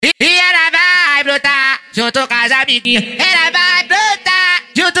junto com as amiguinhas. Ela vai brotar,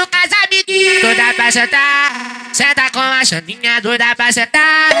 junto com as amiguinhas. Doida pra sentar, senta com a chaninha, doida pra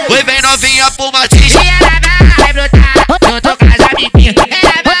sentar. Oi, vem novinha pro Martins. E ela vai brotar, junto com as amiguinhas.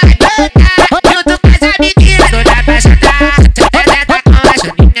 Ela vai brotar, junto com as amiguinhas. Doida pra sentar, senta com a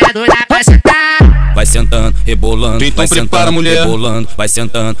chaninha, doida pra sentar. Vai sentando, rebolando, então vai prepara, sentando, mulher. rebolando, vai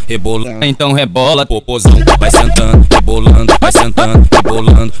sentando, rebolando. Então rebola, popozão. Vai sentando, rebolando, vai sentando,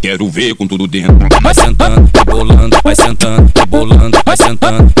 rebolando. Quero ver com tudo dentro. Vai sentando, rebolando, vai sentando, rebolando, vai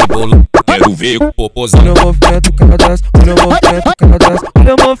sentando, rebolando. Quero ver com popozão. Olha o movimento que ela desce, olha o movimento que ela desce,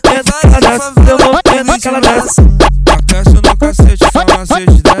 olha o movimento que ela desce, olha o movimento que ela desce. Aquece no cacete, fala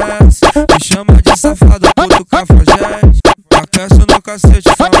 610. Me chama de safada, puto cafajeste. Aquece no cacete,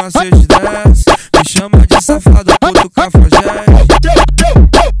 fala 610. Me chama de safada, puto cafajeste.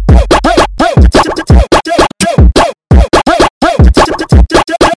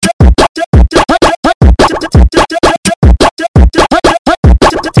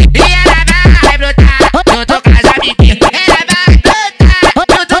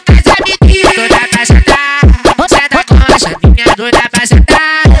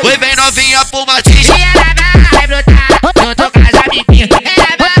 Oi, vem novinha pro Martins. E ela vai brotar, junto com as amiguinhas.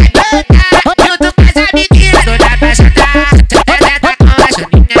 Ela vai brotar, junto com as amiguinhas. Doida pra sentar, senta com a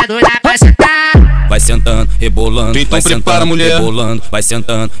chaninha, doida pra sentar. Vai sentando, rebolando, então vai prepara, sentando, mulher. rebolando, vai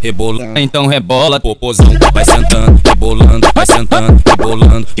sentando, rebolando. Então rebola, popozão. Vai sentando, rebolando, vai sentando,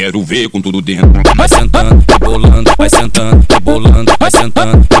 rebolando. Quero ver com tudo dentro. Vai sentando, rebolando, vai sentando, rebolando, vai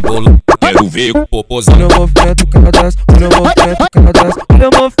sentando, rebolando. Quero ver com popozão. Olha o movimento que ela desce, olha o movimento que ela desce, olha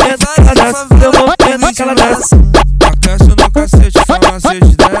o movimento que ela desce.